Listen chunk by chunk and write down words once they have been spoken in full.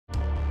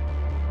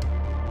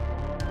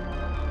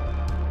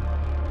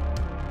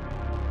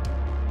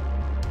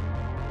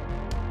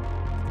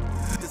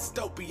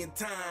dystopian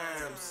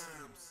times.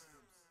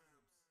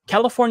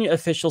 California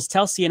officials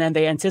tell CNN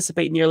they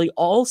anticipate nearly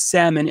all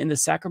salmon in the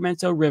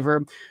Sacramento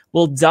River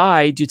will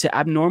die due to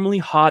abnormally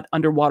hot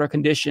underwater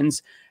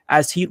conditions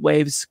as heat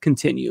waves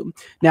continue.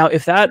 Now,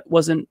 if that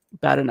wasn't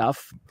bad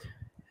enough,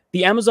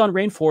 the Amazon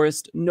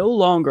rainforest no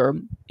longer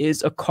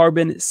is a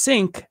carbon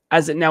sink,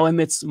 as it now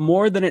emits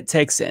more than it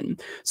takes in.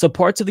 So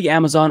parts of the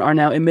Amazon are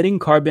now emitting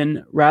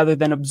carbon rather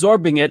than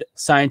absorbing it,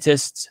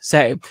 scientists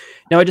say.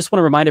 Now, I just want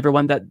to remind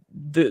everyone that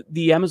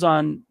the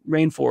Amazon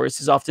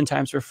rainforest is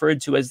oftentimes referred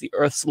to as the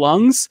Earth's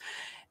lungs.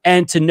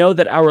 And to know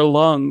that our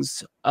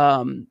lungs,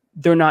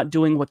 they're not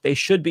doing what they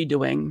should be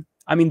doing,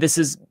 I mean,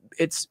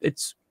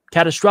 it's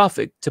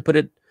catastrophic, to put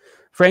it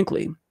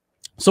frankly.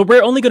 So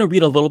we're only going to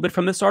read a little bit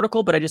from this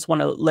article, but I just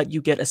want to let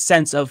you get a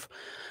sense of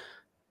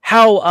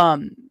how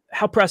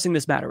pressing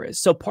this matter is.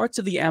 So parts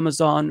of the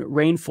Amazon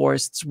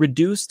rainforest's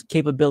reduced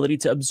capability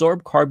to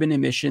absorb carbon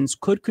emissions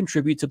could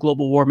contribute to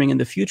global warming in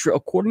the future,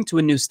 according to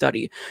a new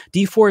study.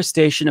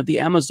 Deforestation of the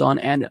Amazon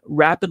and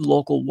rapid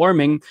local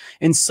warming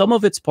in some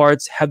of its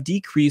parts have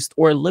decreased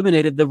or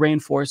eliminated the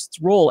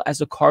rainforest's role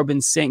as a carbon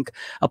sink,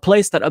 a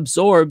place that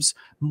absorbs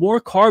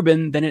more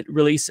carbon than it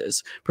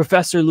releases.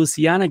 Professor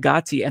Luciana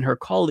Gatti and her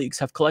colleagues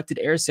have collected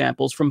air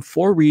samples from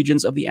 4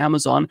 regions of the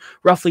Amazon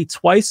roughly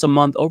twice a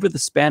month over the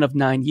span of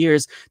 9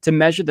 years to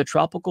measure the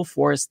tropical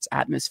forest's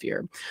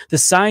atmosphere. The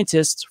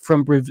scientists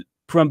from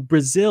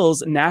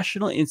Brazil's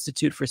National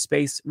Institute for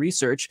Space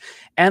Research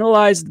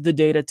analyzed the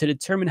data to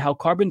determine how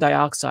carbon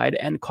dioxide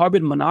and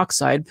carbon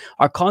monoxide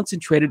are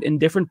concentrated in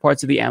different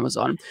parts of the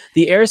Amazon.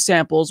 The air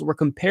samples were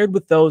compared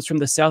with those from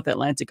the South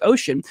Atlantic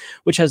Ocean,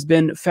 which has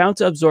been found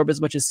to absorb as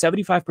much as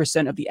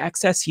 75% of the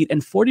excess heat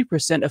and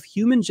 40% of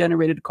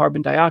human-generated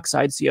carbon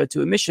dioxide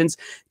 (CO2) emissions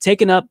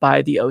taken up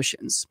by the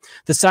oceans.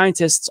 The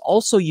scientists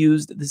also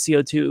used the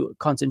CO2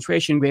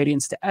 concentration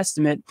gradients to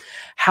estimate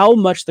how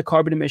much the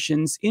carbon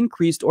emissions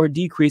increased or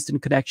decreased in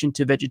connection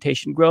to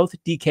vegetation growth,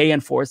 decay,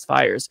 and forest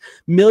fires.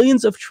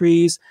 Millions of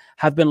trees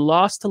have been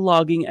lost to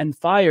logging and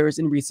fires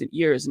in recent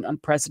years. An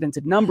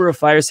unprecedented number of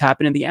fires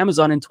happened in the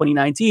Amazon in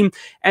 2019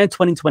 and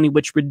 2020,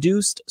 which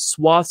reduced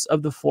swaths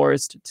of the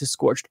forest to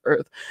scorched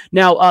earth.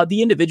 Now,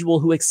 the individual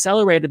who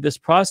accelerated this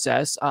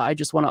process, I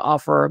just want to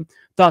offer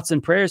thoughts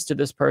and prayers to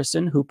this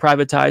person who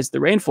privatized the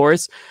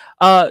rainforest,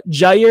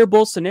 Jair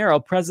Bolsonaro,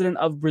 president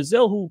of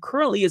Brazil, who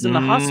currently is in the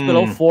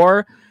hospital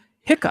for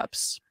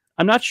hiccups.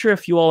 I'm not sure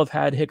if you all have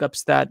had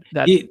hiccups that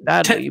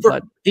badly,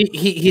 but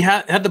he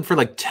had them for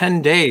like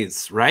 10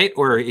 days, right?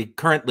 Or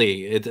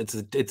currently it's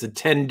a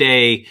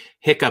 10-day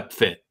hiccup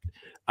fit.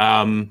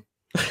 I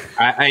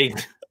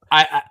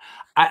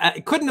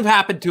couldn't have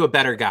happened to a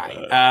better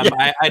guy.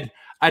 Yeah.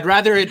 I'd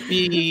rather it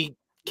be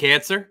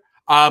cancer.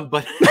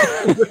 But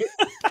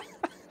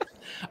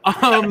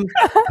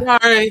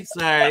sorry.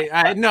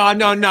 No,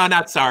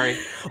 not sorry.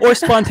 Or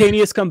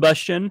spontaneous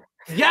combustion.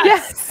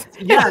 Yes.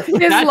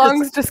 His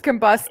lungs just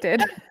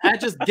combusted. That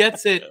just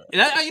gets it.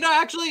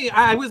 Actually,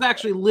 I was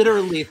actually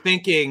literally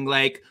thinking,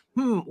 like,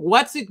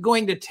 what's it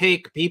going to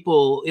take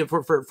people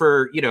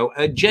for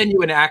a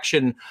genuine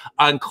action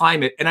on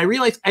climate? And I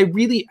realized I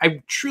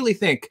truly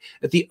think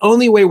that the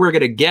only way we're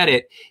going to get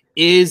it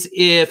is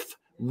if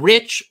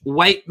rich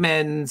white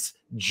men's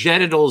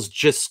genitals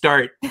just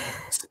start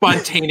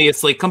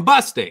spontaneously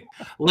combusting.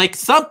 Like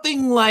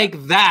something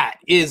like that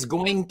is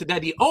going to be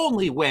the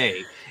only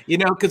way,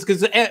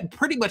 because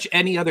pretty much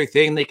any other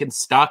thing they can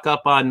stock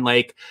up on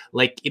like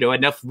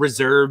enough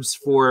reserves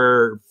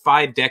for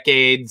 5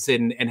 decades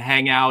and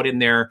hang out in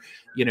their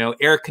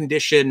air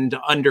conditioned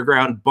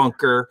underground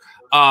bunker.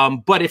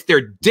 But if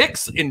their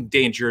dick's in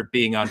danger of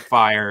being on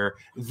fire,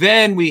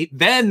 then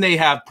they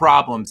have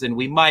problems, and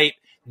we might.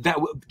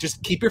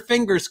 Just keep your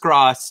fingers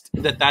crossed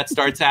that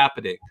starts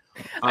happening.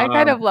 I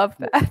kind of love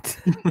that.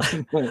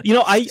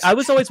 I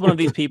was always one of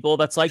these people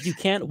that's like, you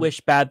can't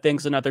wish bad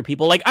things on other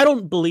people. Like, I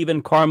don't believe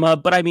in karma,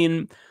 but I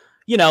mean,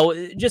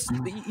 just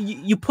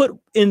you put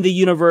in the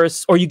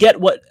universe, or you get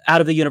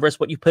out of the universe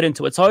what you put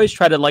into it. So I always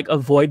try to like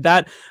avoid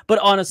that. But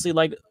honestly,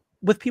 like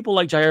with people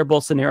like Jair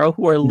Bolsonaro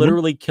who are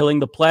literally killing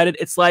the planet,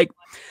 it's like,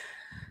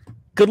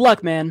 good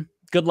luck, man.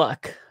 Good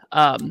luck.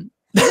 Isn't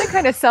it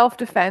kind of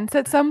self-defense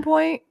at some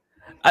point?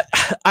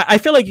 I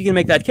feel like you can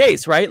make that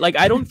case, right? Like,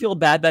 I don't feel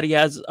bad that he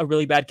has a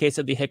really bad case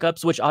of the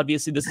hiccups, which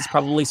obviously this is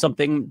probably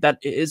something that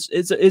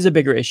is a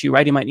bigger issue,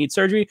 right? He might need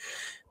surgery,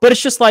 but it's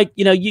just like,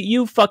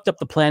 you fucked up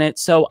the planet.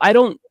 So I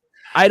don't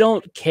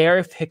care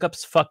if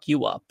hiccups fuck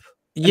you up.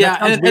 And yeah.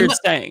 That sounds weird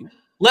saying.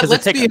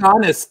 Let's be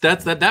honest.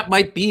 That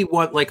might be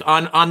what, like,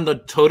 on the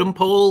totem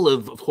pole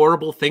of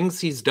horrible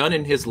things he's done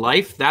in his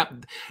life.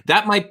 That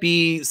might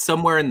be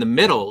somewhere in the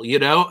middle.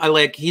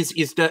 Like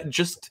he's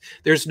just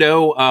there's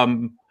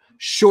no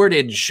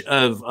shortage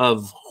of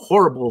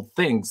horrible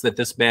things that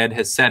this man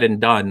has said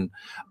and done.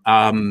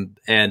 I'm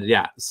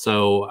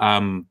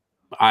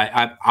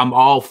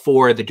all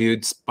for the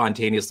dude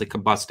spontaneously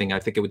combusting. I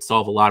think it would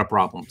solve a lot of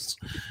problems.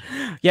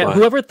 Yeah, but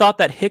whoever thought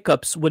that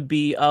hiccups would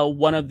be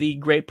one of the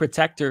great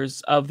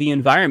protectors of the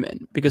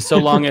environment, because so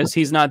long as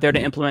he's not there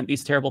to implement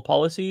these terrible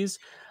policies,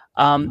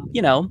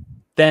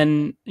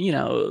 then, you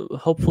know,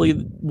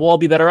 hopefully we'll all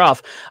be better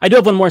off. I do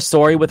have one more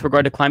story with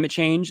regard to climate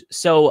change.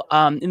 So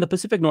in the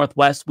Pacific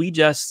Northwest, we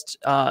just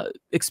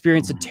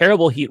experienced a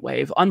terrible heat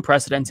wave,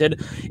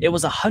 unprecedented. It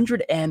was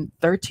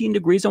 113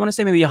 degrees, I want to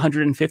say, maybe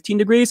 115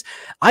 degrees.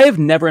 I have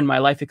never in my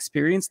life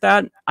experienced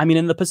that. I mean,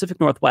 in the Pacific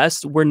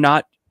Northwest, we're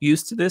not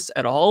used to this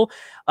at all.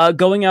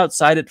 Going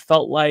outside, it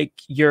felt like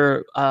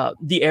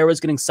the air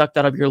was getting sucked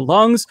out of your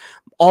lungs.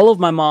 All of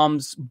my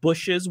mom's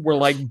bushes were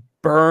like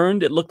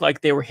burned. It looked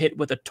like they were hit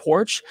with a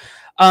torch.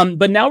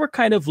 But now we're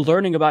kind of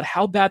learning about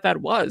how bad that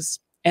was.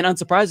 And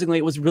unsurprisingly,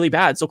 it was really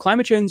bad. So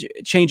climate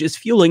change is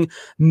fueling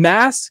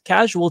mass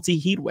casualty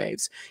heat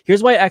waves.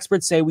 Here's why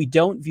experts say we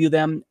don't view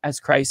them as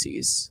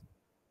crises.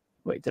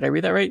 Wait, did I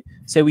read that right?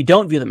 Say we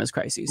don't view them as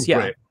crises. Yeah.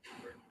 Right.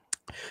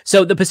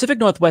 So the Pacific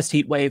Northwest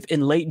heat wave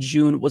in late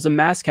June was a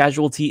mass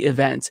casualty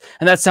event.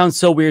 And that sounds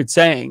so weird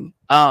saying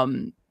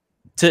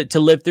to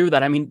live through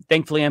that. I mean,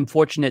 thankfully, I'm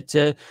fortunate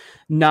to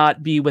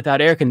not be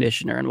without air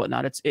conditioner and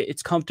whatnot.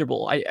 It's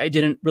comfortable. I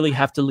didn't really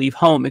have to leave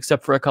home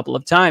except for a couple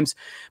of times.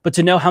 But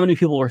to know how many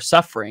people were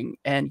suffering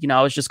and, you know,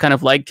 I was just kind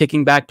of like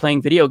kicking back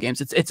playing video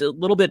games. It's a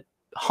little bit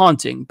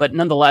haunting, but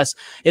nonetheless,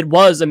 it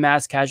was a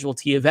mass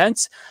casualty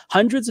event.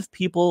 Hundreds of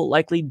people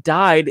likely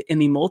died in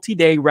the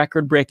multi-day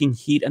record-breaking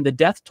heat, and the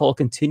death toll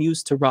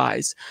continues to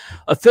rise.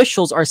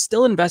 Officials are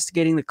still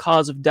investigating the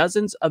cause of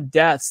dozens of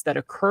deaths that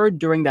occurred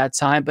during that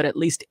time, but at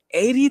least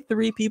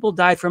 83 people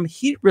died from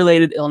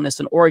heat-related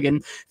illness in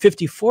Oregon,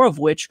 54 of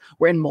which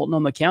were in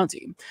Multnomah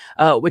County,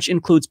 which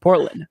includes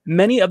Portland.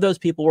 Many of those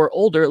people were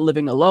older,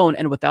 living alone,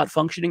 and without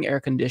functioning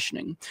air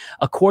conditioning,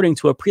 according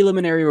to a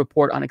preliminary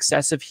report on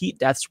excessive heat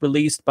deaths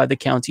released by the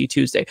county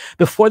Tuesday.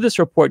 Before this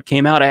report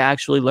came out, I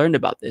actually learned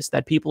about this,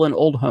 that people in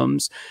old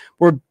homes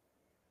were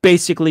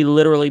basically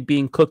literally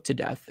being cooked to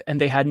death, and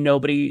they had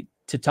nobody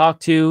to talk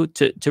to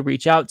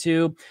reach out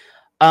to.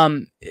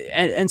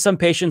 And some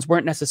patients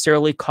weren't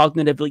necessarily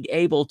cognitively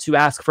able to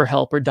ask for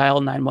help or dial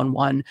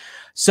 911.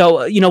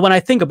 So, you know, when I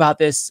think about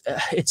this,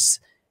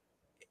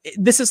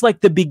 this is like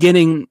the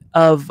beginning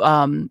of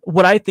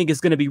what I think is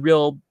going to be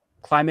real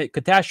climate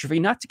catastrophe.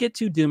 Not to get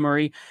too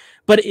doomery,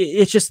 but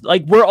it's just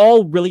like we're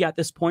all really at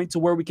this point to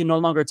where we can no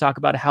longer talk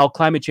about how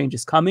climate change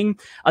is coming.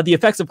 The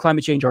effects of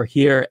climate change are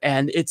here,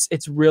 and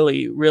it's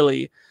really,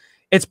 really,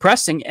 it's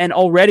pressing. And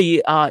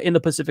already in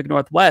the Pacific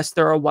Northwest,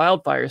 there are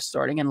wildfires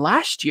starting. And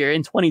last year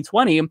in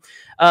 2020,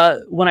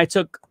 when I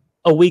took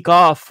a week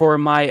off for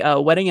my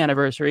wedding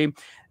anniversary,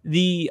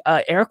 the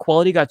air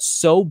quality got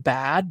so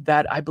bad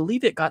that I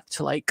believe it got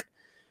to like,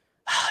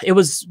 it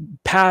was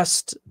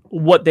past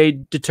what they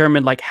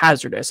determined like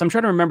hazardous. I'm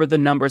trying to remember the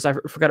numbers. I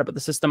forgot about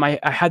the system. I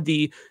had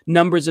the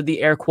numbers of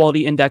the air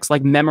quality index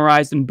like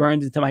memorized and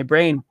burned into my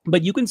brain,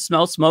 but you can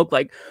smell smoke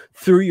like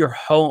through your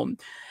home.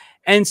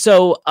 And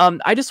so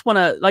I just want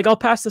to, like, I'll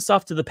pass this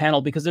off to the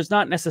panel because there's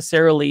not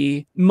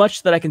necessarily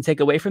much that I can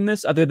take away from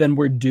this other than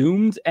we're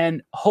doomed.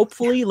 And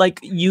hopefully, like,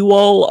 you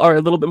all are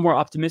a little bit more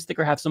optimistic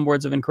or have some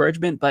words of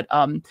encouragement. But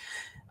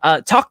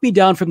talk me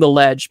down from the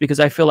ledge because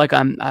I feel like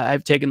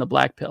I've taken the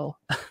black pill.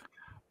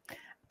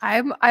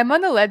 I'm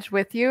on the ledge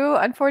with you.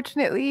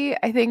 Unfortunately,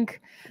 I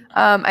think,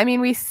 I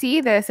mean, we see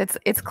this.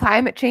 It's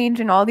climate change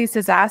and all these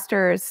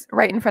disasters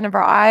right in front of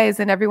our eyes,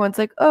 and everyone's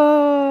like,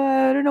 "Oh,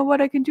 I don't know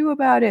what I can do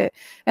about it."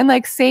 And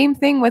like same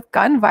thing with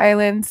gun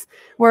violence.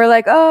 We're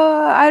like,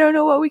 "Oh, I don't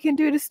know what we can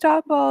do to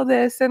stop all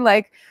this." And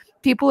like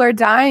people are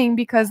dying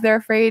because they're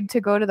afraid to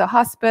go to the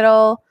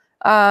hospital.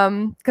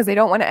 Because they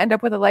don't want to end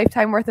up with a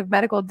lifetime worth of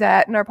medical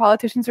debt, and our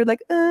politicians are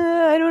like,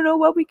 I don't know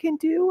what we can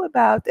do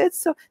about it.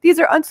 So these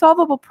are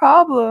unsolvable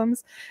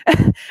problems.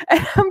 And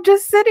I'm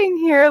just sitting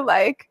here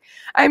like,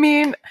 I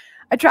mean,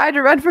 I tried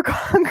to run for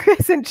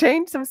Congress and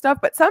change some stuff,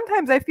 but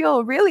sometimes I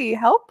feel really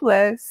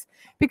helpless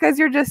because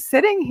you're just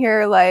sitting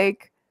here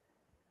like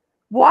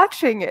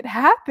watching it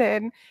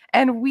happen.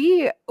 And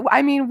we're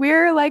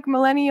like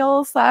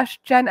millennials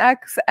 / Gen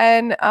X,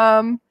 and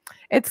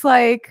it's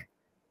like,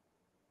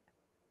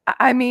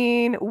 I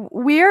mean,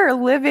 we're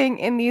living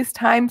in these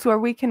times where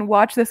we can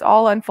watch this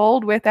all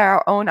unfold with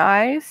our own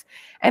eyes.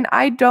 And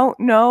I don't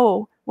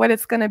know what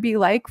it's going to be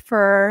like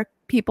for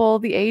people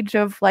the age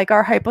of like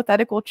our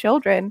hypothetical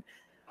children.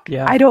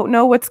 Yeah. I don't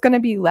know what's going to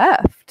be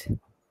left.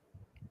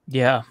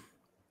 Yeah.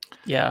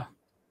 Yeah.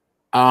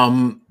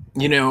 You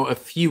know, a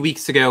few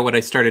weeks ago when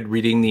I started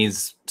reading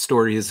these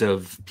stories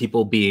of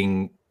people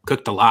being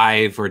cooked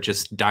alive or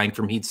just dying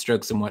from heat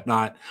strokes and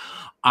whatnot,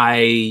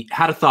 I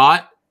had a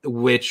thought,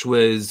 which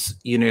was,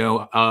 you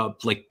know,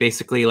 like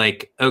basically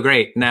like, oh,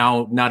 great.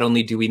 Now, not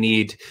only do we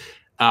need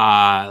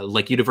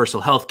like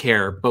universal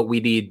healthcare, but we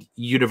need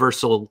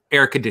universal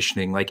air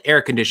conditioning, like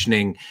air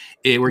conditioning.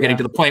 We're getting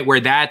to the point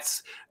where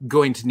that's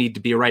going to need to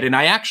be right. And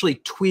I actually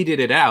tweeted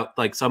it out,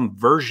 like some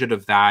version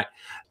of that,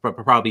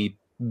 probably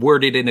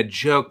worded in a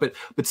joke,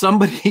 but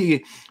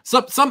somebody,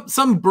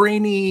 some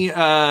brainy,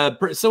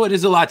 so it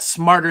is a lot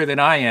smarter than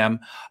I am,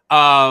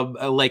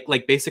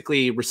 like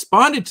basically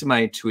responded to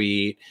my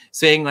tweet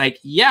saying like,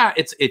 yeah,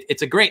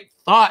 it's a great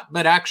thought,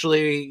 but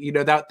actually, you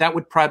know, that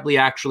would probably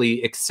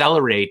actually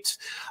accelerate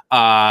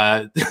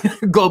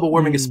global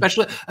warming,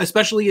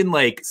 especially in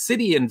like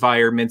city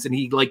environments. And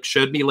he like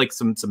showed me like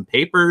some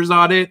papers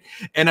on it,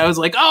 and I was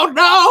like, oh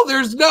no,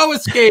 there's no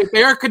escape,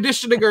 air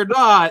conditioning or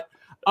not.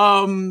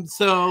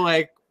 So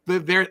like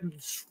there,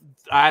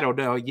 I don't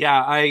know.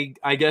 Yeah,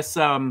 I guess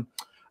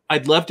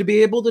I'd love to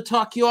be able to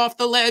talk you off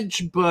the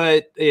ledge,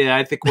 but yeah,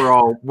 I think we're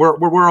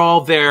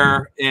all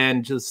there,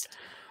 and just,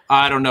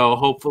 I don't know.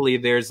 Hopefully,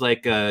 there's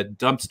like a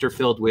dumpster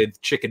filled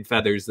with chicken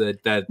feathers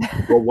that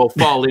we'll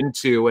fall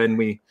into when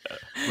we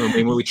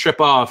trip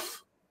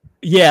off.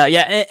 Yeah,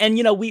 and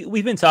you know,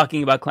 we've been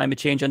talking about climate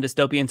change on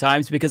Dystopian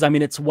Times because I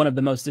mean it's one of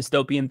the most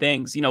dystopian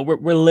things. You know,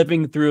 we're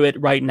living through it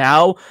right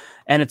now,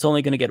 and it's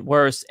only going to get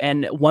worse.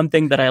 And one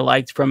thing that I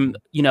liked from,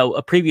 you know,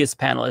 a previous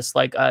panelist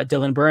like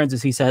Dylan Burns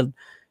is he said,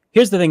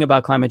 here's the thing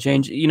about climate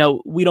change. You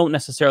know, we don't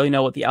necessarily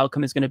know what the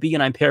outcome is going to be,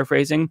 and I'm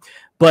paraphrasing,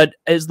 but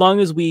as long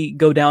as we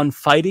go down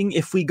fighting,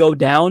 if we go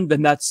down,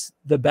 then that's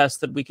the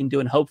best that we can do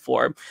and hope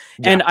for.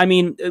 Yeah. And I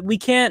mean, we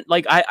can't,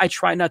 like, I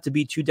try not to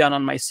be too down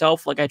on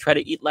myself. Like, I try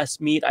to eat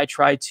less meat. I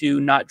try to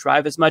not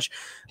drive as much.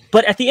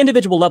 But at the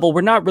individual level,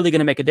 we're not really going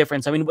to make a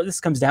difference. I mean, what this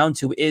comes down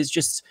to is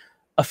just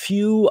a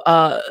few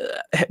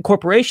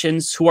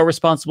corporations who are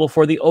responsible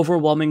for the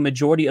overwhelming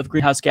majority of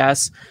greenhouse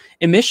gas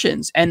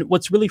emissions. And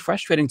what's really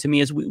frustrating to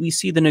me is we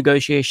see the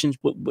negotiations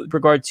with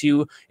regard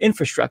to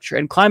infrastructure,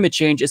 and climate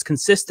change is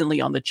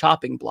consistently on the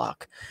chopping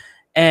block.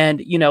 And,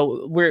 you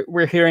know,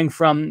 we're hearing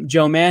from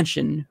Joe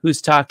Manchin,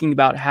 who's talking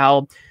about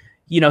how,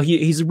 you know,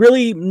 he's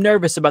really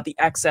nervous about the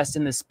excess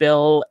in this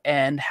bill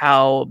and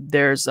how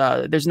there's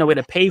no way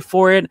to pay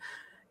for it.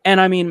 And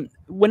I mean,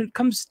 when it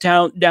comes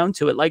down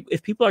to it, like,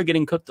 if people are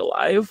getting cooked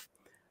alive,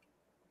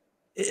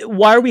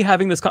 why are we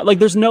having this? Like,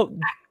 there's no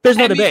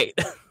debate.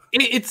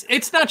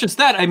 It's not just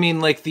that. I mean,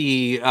 like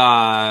the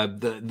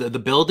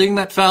building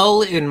that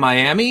fell in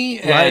Miami,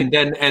 and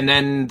right.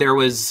 then there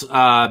was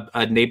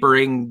a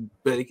neighboring.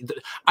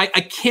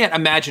 I can't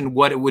imagine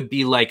what it would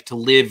be like to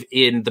live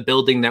in the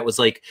building that was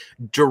like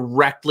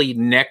directly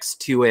next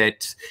to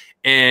it,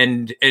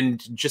 and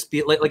just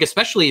be like,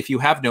 especially if you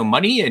have no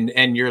money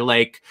and you're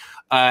like.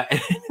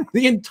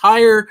 The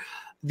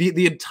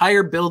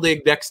entire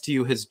building next to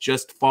you has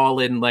just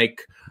fallen.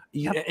 Like,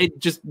 it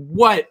just,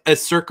 what a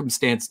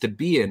circumstance to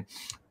be in.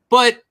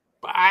 But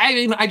I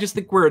mean, I just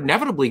think we're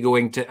inevitably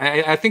going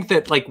to. I think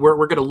that like we're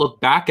going to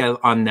look back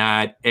on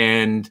that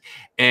and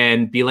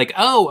be like,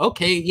 oh,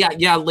 okay,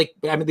 yeah. Like,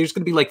 I mean, there's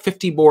going to be like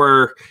 50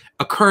 more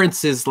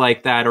occurrences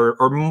like that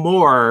or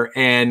more,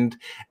 and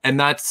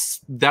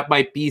that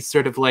might be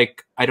sort of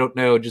like, I don't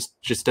know,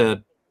 just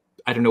a,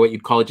 I don't know what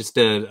you'd call it, just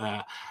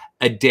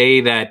a day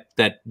that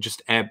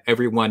just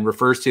everyone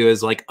refers to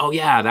as like, oh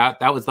yeah,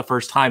 that was the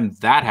first time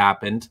that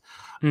happened.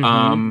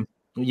 Mm-hmm.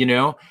 You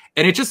know,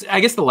 and it just,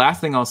 I guess the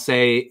last thing I'll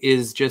say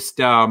is just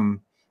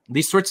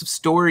these sorts of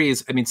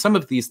stories. I mean, some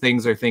of these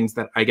things are things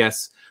that I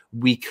guess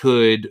we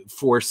could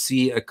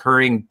foresee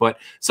occurring, but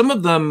some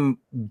of them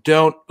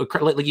don't occur.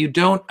 Like, you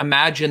don't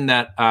imagine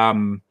that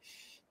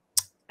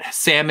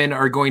salmon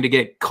are going to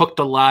get cooked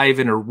alive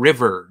in a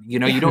river. You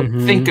know, you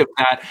don't think of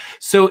that.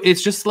 So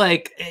it's just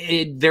like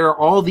there are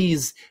all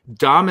these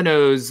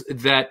dominoes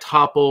that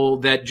topple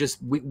that just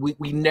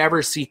we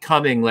never see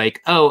coming. Like,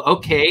 oh,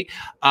 okay,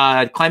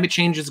 climate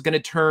change is going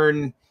to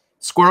turn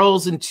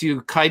squirrels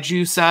into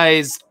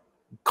kaiju-sized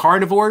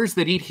carnivores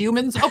that eat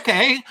humans.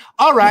 Okay,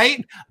 all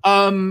right.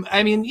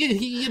 I mean,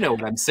 you know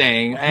what I'm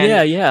saying.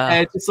 And, yeah.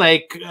 And it's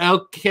like,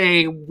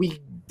 okay,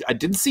 I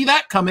didn't see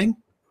that coming.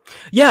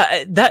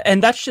 Yeah,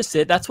 that's just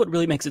it. That's what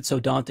really makes it so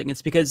daunting.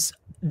 It's because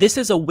this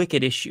is a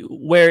wicked issue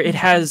where it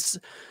has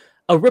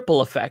a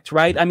ripple effect,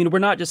 right? I mean, we're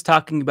not just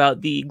talking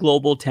about the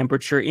global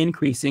temperature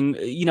increasing,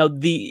 you know,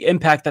 the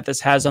impact that this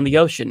has on the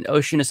ocean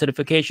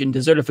acidification,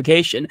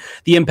 desertification,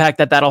 the impact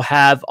that that'll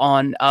have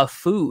on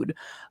food,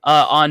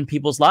 on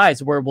people's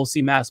lives, where we'll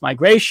see mass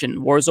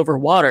migration, wars over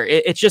water.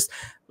 It's just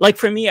like,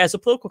 for me as a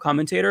political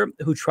commentator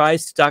who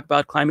tries to talk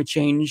about climate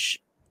change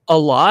a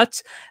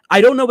lot,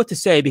 I don't know what to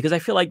say, because I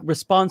feel like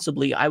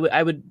responsibly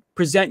I would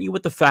present you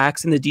with the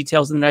facts and the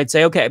details, and then I'd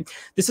say, okay,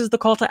 this is the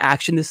call to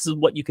action, this is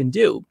what you can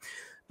do.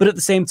 But at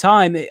the same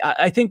time,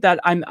 I think that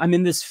I'm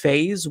in this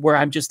phase where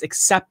I'm just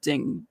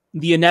accepting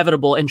the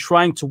inevitable and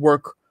trying to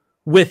work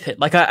with it.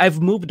 Like,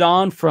 I've moved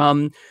on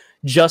from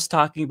just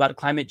talking about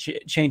climate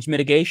change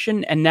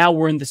mitigation, and now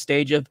we're in the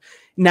stage of,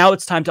 now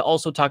it's time to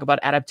also talk about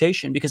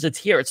adaptation, because it's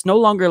here. It's no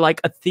longer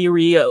like a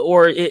theory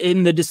or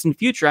in the distant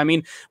future. I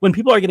mean, when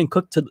people are getting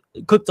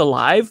cooked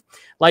alive,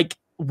 like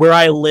where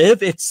I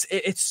live, it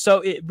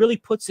really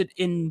puts it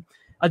in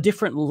a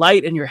different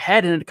light in your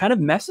head, and it kind of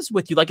messes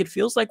with you. Like, it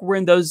feels like we're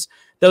in those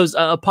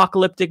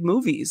apocalyptic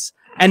movies.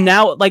 And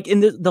now, like,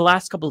 in the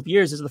last couple of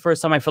years is the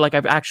first time I feel like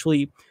I've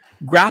actually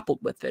grappled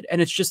with it.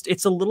 And it's it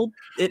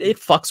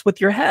fucks with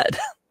your head.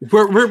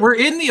 We're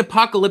in the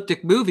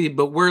apocalyptic movie,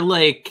 but we're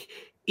like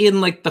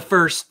in like the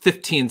first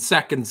 15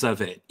 seconds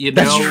of it. You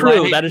know, that's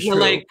true. Like, that is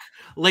true.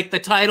 Like the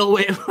title,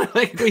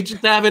 like we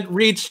just haven't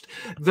reached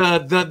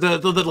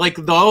the like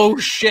the oh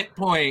shit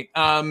point.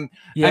 I mean,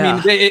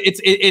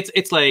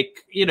 it's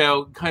like, you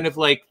know, kind of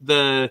like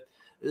the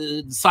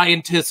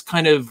scientist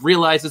kind of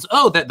realizes,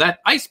 oh, that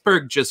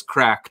iceberg just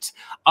cracked.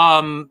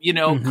 You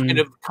know,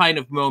 kind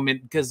of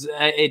moment, because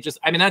it just,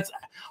 I mean, that's,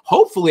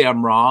 hopefully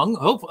I'm wrong.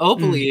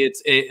 Hopefully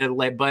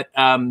but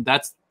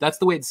that's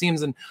the way it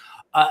seems. And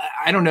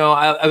I don't know.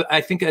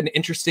 I think an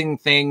interesting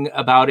thing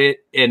about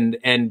it, and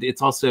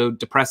it's also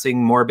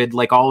depressing, morbid,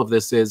 like all of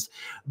this is,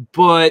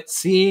 but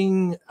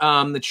seeing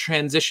the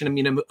transition. I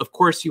mean, of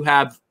course, you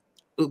have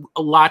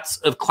lots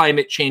of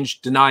climate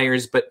change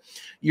deniers, but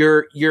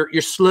you're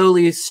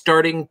slowly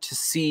starting to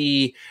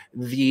see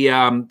the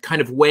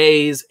kind of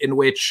ways in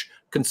which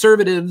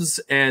conservatives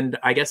and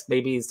I guess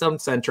maybe some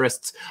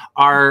centrists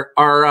are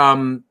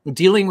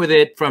dealing with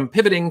it, from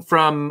pivoting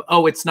from,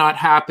 oh, it's not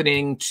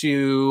happening,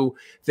 to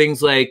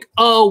things like,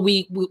 oh,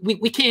 we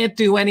can't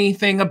do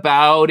anything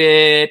about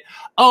it.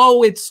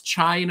 Oh, it's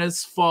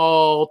China's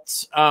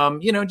fault.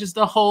 You know, just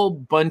a whole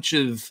bunch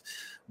of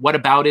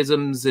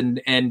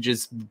whataboutisms and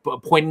just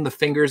pointing the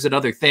fingers at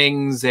other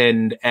things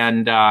and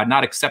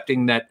not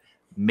accepting that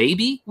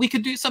maybe we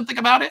could do something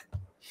about it.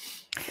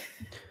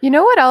 You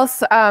know what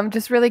else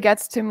just really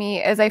gets to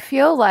me is I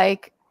feel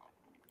like,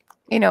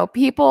 you know,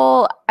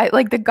 people,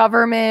 like the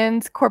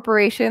government,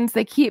 corporations,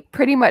 they keep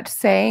pretty much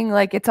saying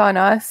like it's on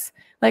us.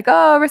 Like,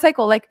 oh,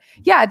 recycle. Like,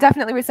 yeah,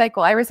 definitely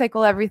recycle. I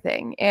recycle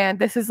everything. And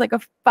this is like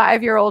a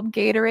 5-year-old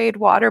Gatorade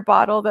water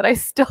bottle that I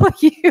still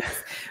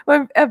use.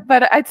 But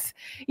it's,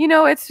 you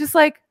know, it's just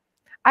like,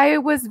 I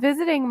was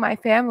visiting my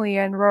family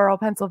in rural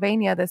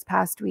Pennsylvania this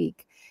past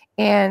week.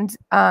 And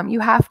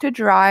you have to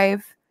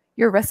drive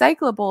your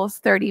recyclables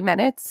 30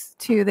 minutes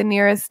to the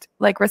nearest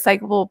like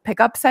recyclable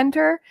pickup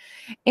center.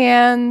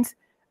 And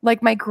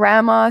like my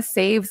grandma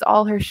saves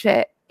all her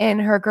shit in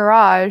her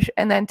garage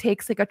and then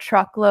takes like a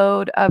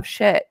truckload of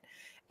shit.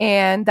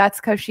 And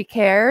that's because she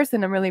cares.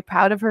 And I'm really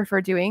proud of her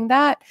for doing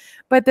that.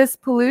 But this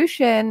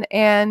pollution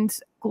and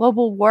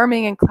global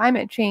warming and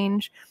climate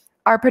change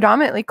are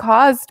predominantly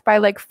caused by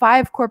like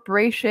 5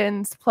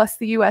 corporations plus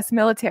the US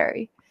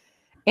military.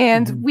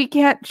 And we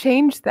can't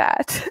change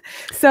that.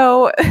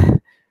 So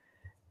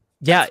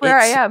yeah, that's where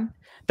I am.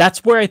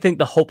 That's where I think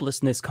the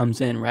hopelessness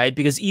comes in, right?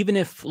 Because even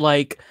if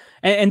like,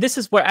 and this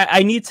is where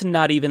I need to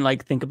not even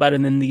like think about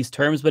it in these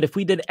terms, but if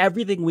we did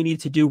everything we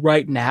need to do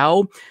right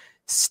now,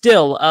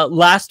 still,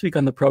 last week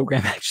on the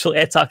program, actually,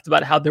 I talked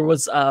about how there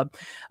was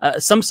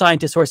some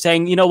scientists who are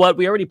saying, you know what,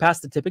 we already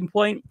passed the tipping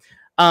point.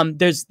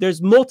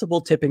 There's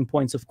multiple tipping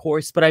points, of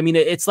course, but I mean,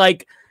 it's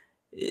like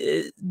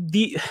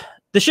the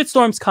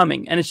shitstorm's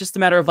coming, and it's just a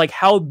matter of like,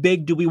 how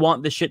big do we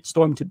want the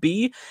shitstorm to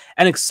be?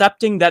 And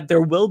accepting that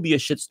there will be a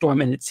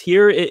shitstorm and it's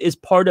here is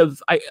part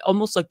of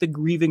almost like the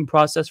grieving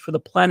process for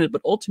the planet.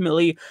 But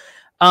ultimately,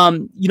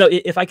 you know,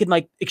 if I can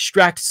like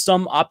extract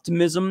some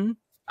optimism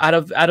out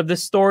of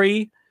this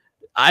story,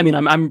 I mean,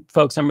 I'm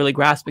folks, I'm really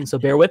grasping, so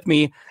bear with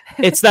me.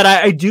 It's that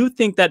I do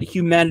think that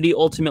humanity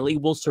ultimately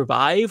will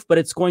survive, but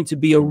it's going to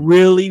be a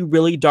really,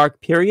 really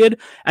dark period.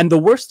 And the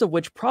worst of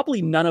which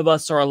probably none of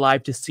us are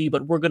alive to see,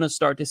 but we're going to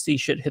start to see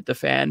shit hit the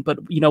fan. But,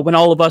 you know, when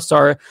all of us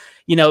are,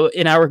 you know,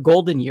 in our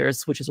golden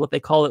years, which is what they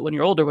call it when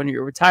you're older, when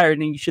you're retired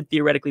and you should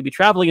theoretically be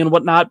traveling and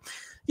whatnot,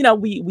 you know,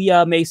 we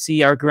may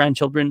see our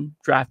grandchildren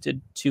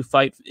drafted to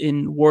fight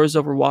in wars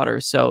over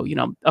water. So, you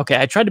know, okay,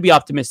 I tried to be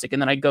optimistic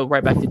and then I go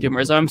right back to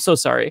doomers. I'm so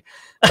sorry.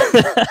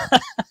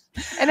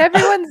 And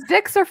everyone's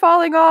dicks are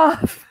falling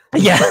off.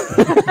 Yeah.